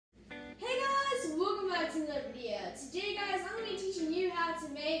another video. Today guys, I'm going to be teaching you how to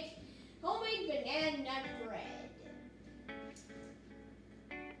make homemade banana nut bread.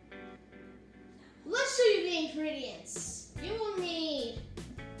 Let's show you the ingredients. You will need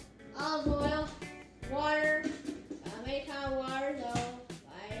olive oil, water, any kind of water though.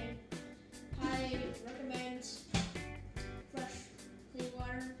 I highly recommend fresh, clean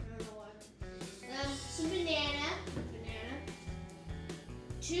water. I don't know why. Some banana,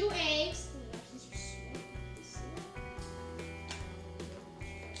 2 eggs.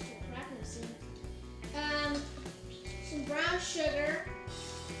 Some brown sugar,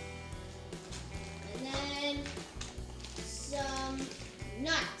 and then some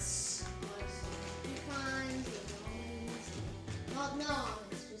nuts, pecans, almonds. No,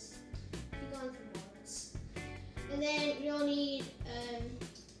 it's just pecans and walnuts. And then you'll need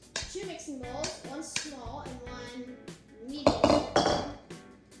 2 mixing bowls, 1 small and 1 medium,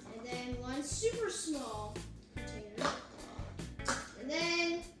 and then 1 super small container, and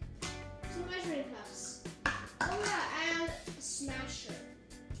then some measuring cups. Oh yeah, and a smasher.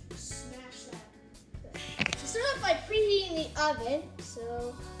 Smash that. So start off by preheating the oven.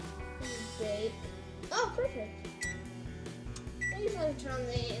 So bake. Oh, perfect. Then you want to turn on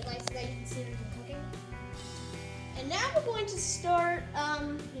the lights so that you can see everything cooking. And now we're going to start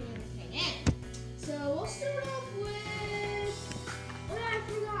putting everything in. So we'll start off with. Oh yeah, I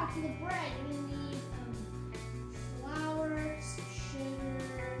forgot. For the bread, you're gonna need flour, some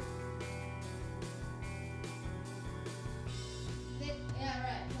sugar.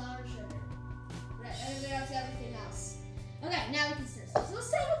 Everything else. Okay, now we can start. So let's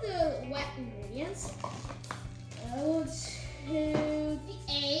start with the wet ingredients. Go to the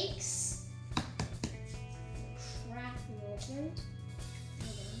eggs. Crack them open.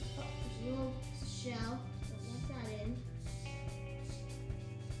 Hold on. Oh, there's a little shell. Don't want that in.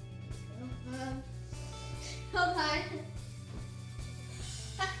 Hold on.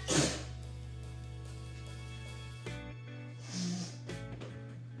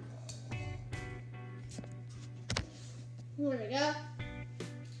 There we go.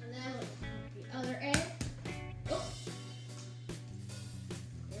 And then the other egg. Oh.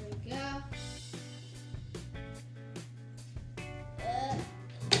 There we go.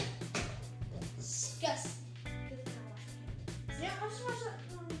 Disgusting. So yeah, I'll just wash that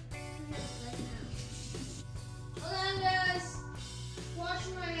right now. Hold on guys.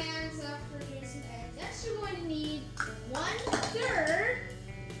 Washing my hands after doing some eggs. Next you're going to need 1/3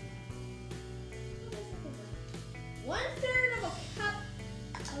 of a cup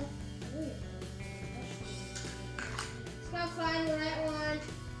of oil. Just gotta find the right one.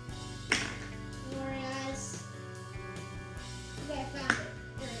 Don't worry guys. Okay, I found it.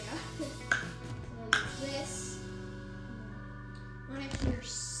 There we go. So this. I don't know if you're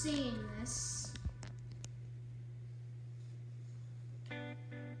seeing this.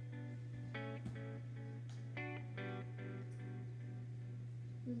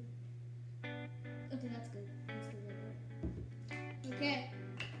 Okay, that's good. Okay,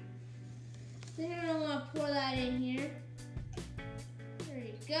 then you're going to want to pour that in here. There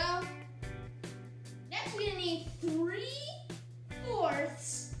you go. Next you're going to need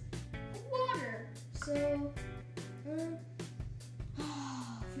 3/4 of water. So, for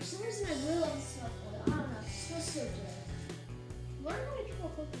some reason I really love this stuff. I don't know, it smells so good. Learn how to triple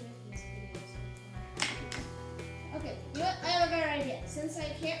cook with these videos. Okay, you know what? I have a better idea. Since I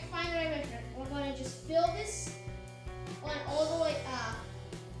can't find the right measurement, we're going to just fill this one all the way up,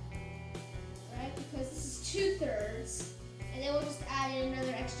 right? Because this is 2/3, and then we'll just add in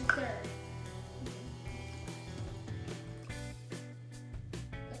another extra 1/3.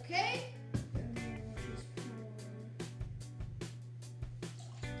 Okay? And then we'll just pour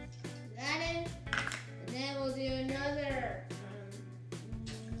that in, and then we'll do another.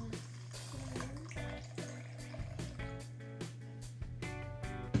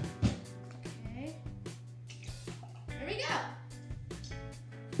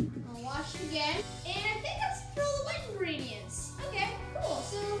 I'll wash it again, and I think that's for all the wet ingredients. Okay, cool.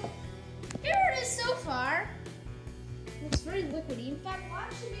 So here it is so far. Looks very liquidy. In fact,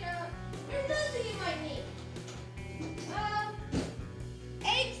 actually, here's another thing you might need.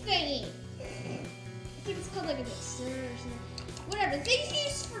 Egg thingy. I think it's called like a mixer or something. Whatever. Things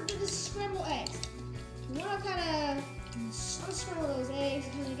used for to scramble eggs. You want to kind of unscramble those eggs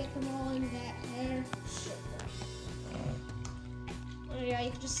and kind of get them all in that there. Yeah,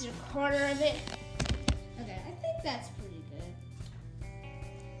 you can just see a corner of it. Okay, I think that's pretty good.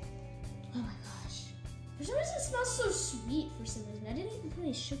 Oh my gosh. For some reason it smells so sweet for some reason. I didn't even put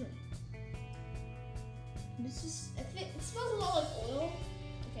any sugar in it. This is, it smells a lot like oil.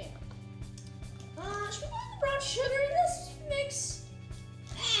 Okay. Should we sugar in this mix?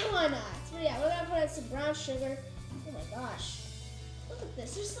 Why not? But yeah, we're gonna put in some brown sugar. Oh my gosh. Look at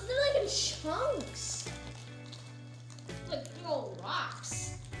this. They're like in chunks. Like big old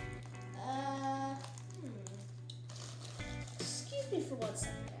rocks. Excuse me for 1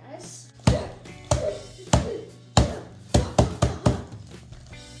 second, guys.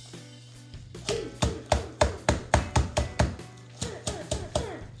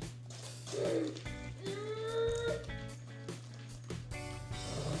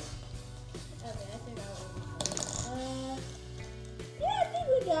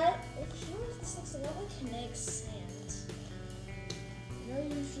 Kinetic sand. You know,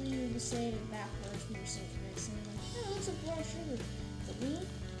 usually you're just saying backwards when you're saying kinetic sand. Like, oh, it looks like brown sugar. But me,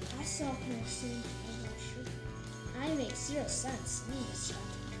 I saw kinetic sand and brown sugar. I make 0 sense. I need to stop.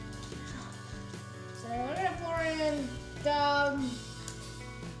 So we're gonna pour in the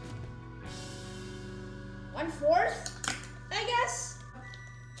 1/4, I guess.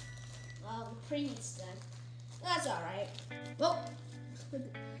 Preheat's done. That's all right. Well. Look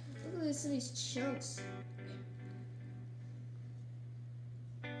at these chunks.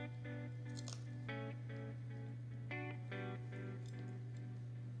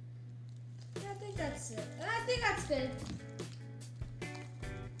 I think that's it. I think that's good. I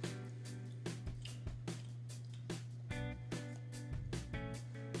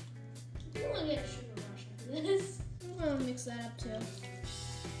do want to get a sugar rush after this. I'm gonna mix that up too.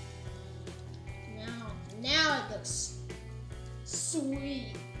 Now it looks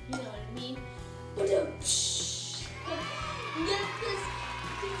sweet, you know what I mean? Get this,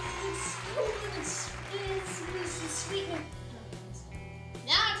 it's sweetness.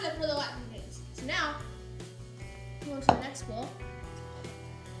 Now I'm gonna put the white ingredients. So now, go to the next bowl.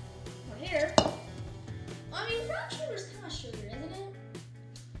 Right here. I mean, brown sugar is kind of sugar, isn't it?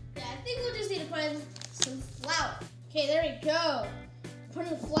 Yeah, I think we'll just need to put in some flour. Okay, there we go. Put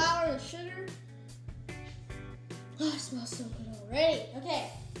in the flour and the sugar. Oh, it smells so good already.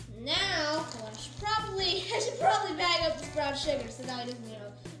 Okay, now I should probably bag up this brown sugar so that it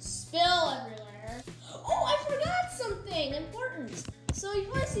doesn't, spill everywhere. Oh, I forgot something important. So you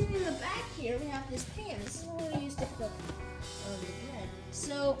want to see in the back here, we have this pan. This is what we're gonna use to cook the bread.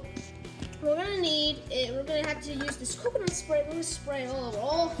 So we're gonna have to use this coconut spray. We're gonna spray it all over,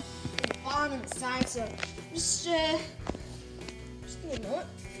 all the bottom and the side. So just give me a moment.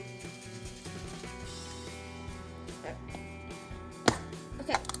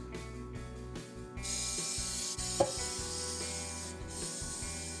 Okay.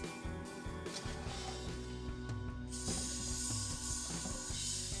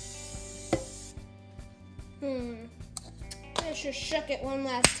 I should shook it one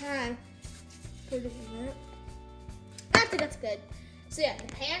last time. I think that's good. So yeah, the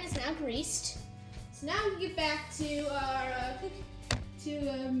pan is now greased. So now we can get back to our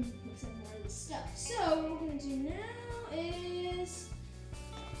what's that more of this stuff. So what we're gonna do now is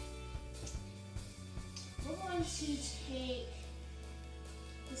we're going to take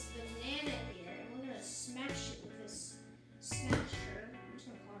this banana here and we're gonna smash it with this smasher. I'm just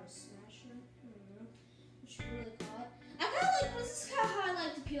gonna call it a smasher. I don't know what you really call it. I kind of like, this is kind of how I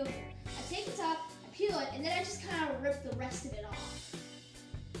like to peel it. I take the top, I peel it, and then I just kind of rip the rest of it off.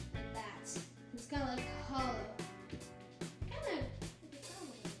 Like that. It's kind of like hollow.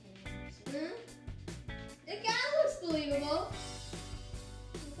 It kind of looks believable.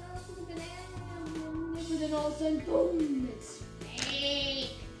 It kind of looks like a banana, but then all of a sudden, boom, it's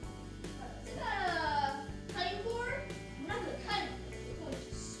fake. Is it a cutting board? I'm not going to cut it. We're going to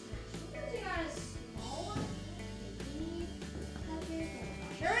smash it. We're going to take out a small one.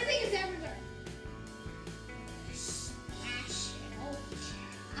 Everything is everywhere. Smash it. Oh,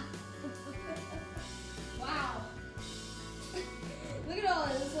 wow. Look at all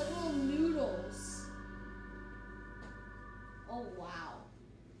this. It's like little noodles. Oh, wow.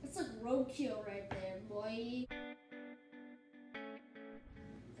 That's like roadkill right there, boy. I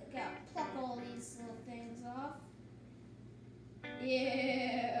gotta pluck all these little things off.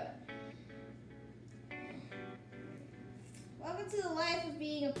 Yeah. Welcome to the life of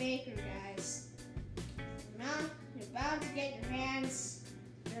being a baker, guys. Now, you're bound to get your hands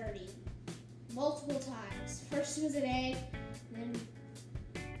dirty. Multiple times. First it was an egg, then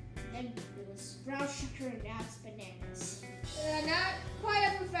it was brown sugar, and now it's bananas. Not quite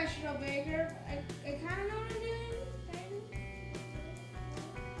a professional baker, but I kind of know what I'm doing. Okay.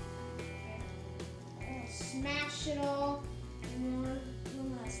 I'll smash it all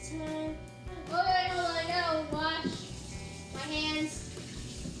one last time. Okay, hold on, I gotta wash my hands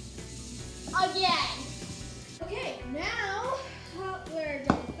again. Okay, now we're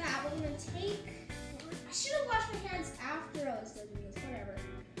done with that. We're gonna take. I should have washed Does, whatever.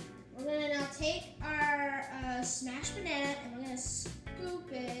 We're gonna now take our smashed banana and we're gonna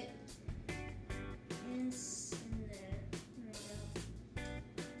scoop it in there. There we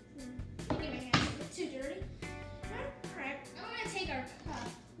go. Making my hands a bit too dirty. Alright, I'm gonna take our cup.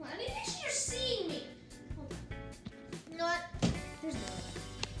 Well, I need to make sure you're seeing me. Hold on. You know what? There's no way.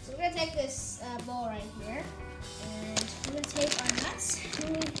 So we're gonna take this bowl right here, and we're gonna take our nuts.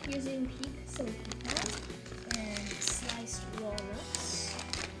 We're using some pecans and sliced walnuts.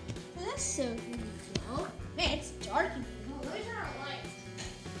 Oh, that's so beautiful. Man, it's dark in here. Oh, let me turn our light.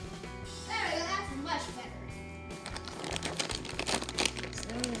 There we go. That's much better. So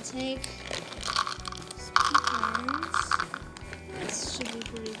I'm gonna take some pecans. This should be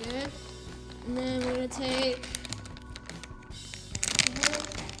pretty good. And then we're gonna take.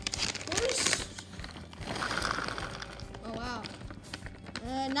 Oh wow.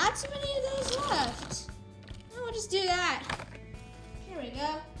 Not too many of those left. Oh, we'll just do that. Here we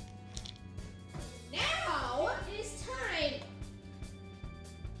go. Now it is time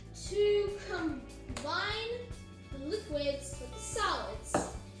to combine the liquids with the solids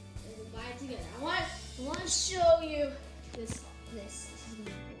and combine together. I want to show you this. This is gonna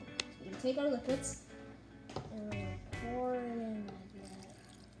be cool. So we're gonna take our liquids and we're gonna pour it in like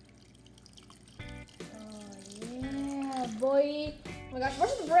that. Oh yeah, boy. Oh my gosh,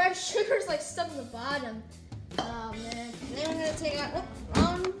 where's the brown sugar's like stuck in the bottom? Oh man. And then we're gonna take out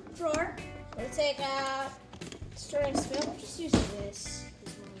wrong drawer. We're gonna take out stirring spoon. We'll just use this.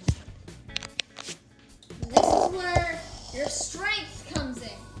 And this is where your strength comes in.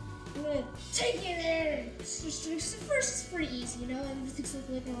 I'm gonna take it there. First it's pretty easy, you know, everything's like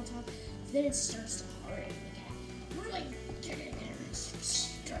liquid on top. Then it starts to harden again. We're like get in there and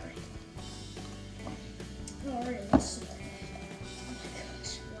stir it. Alright, let's see.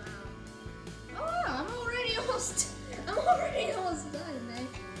 I'm already almost done, man.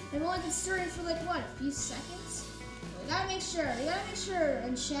 I've only been stirring for like what, a few seconds? You gotta make sure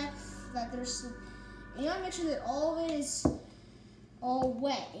and check that there's you gotta make sure that all of it is all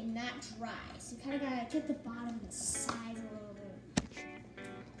wet and not dry. So you kinda gotta get the bottom and the sides a little bit.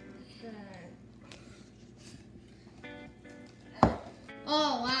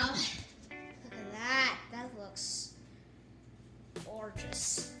 Oh wow. Look at that. That looks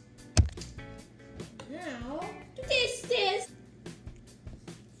gorgeous. Now, to taste this.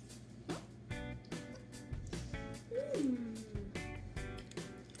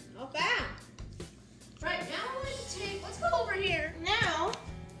 Not bad. Right, now we're going to take, let's go over here. Now,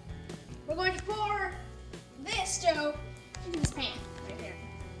 we're going to pour this dough into this pan right here.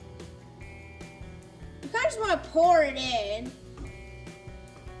 You kind of just want to pour it in.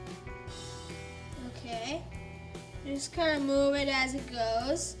 Okay. Just kind of move it as it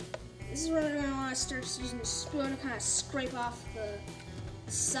goes. This is where we're going to want to start using the spoon to kind of scrape off the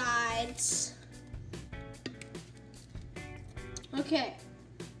sides. Okay.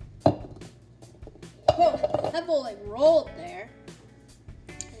 Oh, that bowl like rolled there.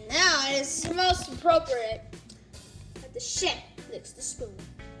 And now it is most appropriate that the chef licks the spoon.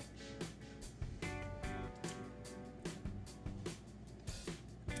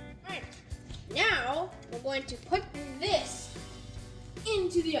 Alright. Now we're going to put this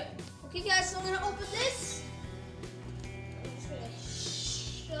into the oven. Okay guys, so I'm gonna open this. I'm just gonna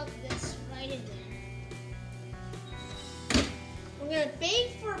shove this right in there. We're gonna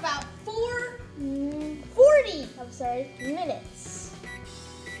bake for about 40 minutes.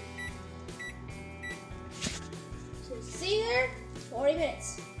 So see there, 40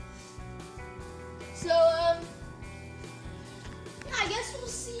 minutes. So yeah, I guess we'll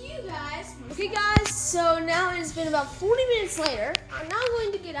see you guys. Okay guys, so now it has been about 40 minutes later. I'm now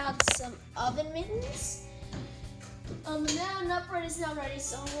going to get out some oven mittens. Now nut bread is now ready,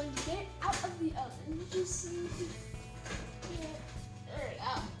 so I'm going to get it out of the oven. Just so you can, yeah, there we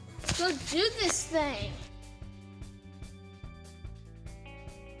go. Let's go do this thing.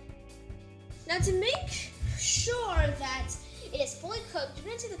 Now to make sure that it is fully cooked, you're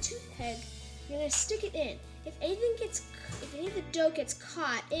going to take a toothpick, you're going to stick it in. If any of the dough gets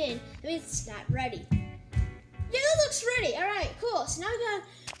caught in, that means it's not ready. Yeah, that looks ready. All right, cool. So now we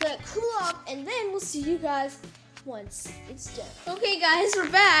gotta cool off, and then we'll see you guys once it's done. Okay, guys, we're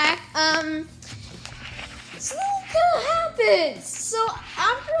back. So what kind of happens? So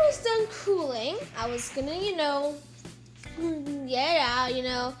after it was done cooling, I was gonna, get it out,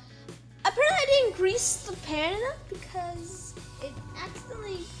 Apparently I didn't grease the pan enough because it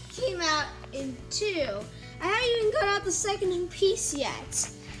accidentally came out in two. I haven't even cut out the second piece yet.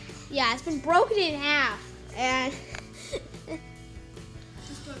 Yeah, it's been broken in half. And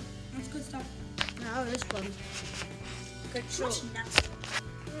That's good. That's good stuff. no, this one. Control. Much nuts.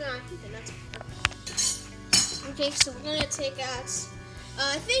 No, I think they're nuts. Okay, so we're gonna take out.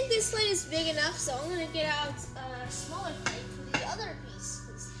 I think this slate is big enough, so I'm gonna get out a smaller plate for the other piece.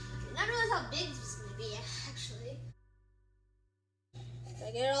 I didn't realize how big this was gonna be, actually. Did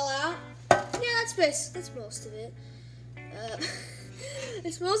I get it all out? Yeah, that's most of it.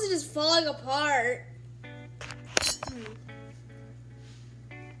 It's mostly just falling apart.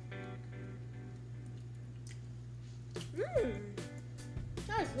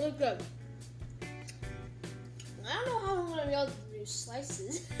 That's really good. I don't know how I'm gonna be able to do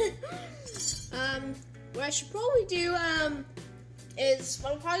slices. What I should probably do is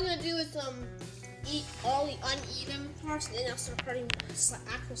what I'm probably gonna do is eat all the uneven parts and then I'll start cutting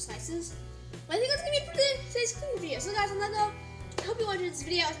actual slices. But I think that's gonna be it for today's cooking video. So guys, on that note, I hope you enjoyed this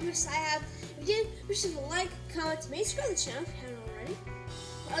video as much as I have. If you did, be sure to like, comment, maybe subscribe to the channel if you haven't already.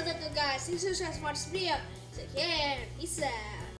 Other than that, guys, thanks so much for watching this video. Take care, peace out.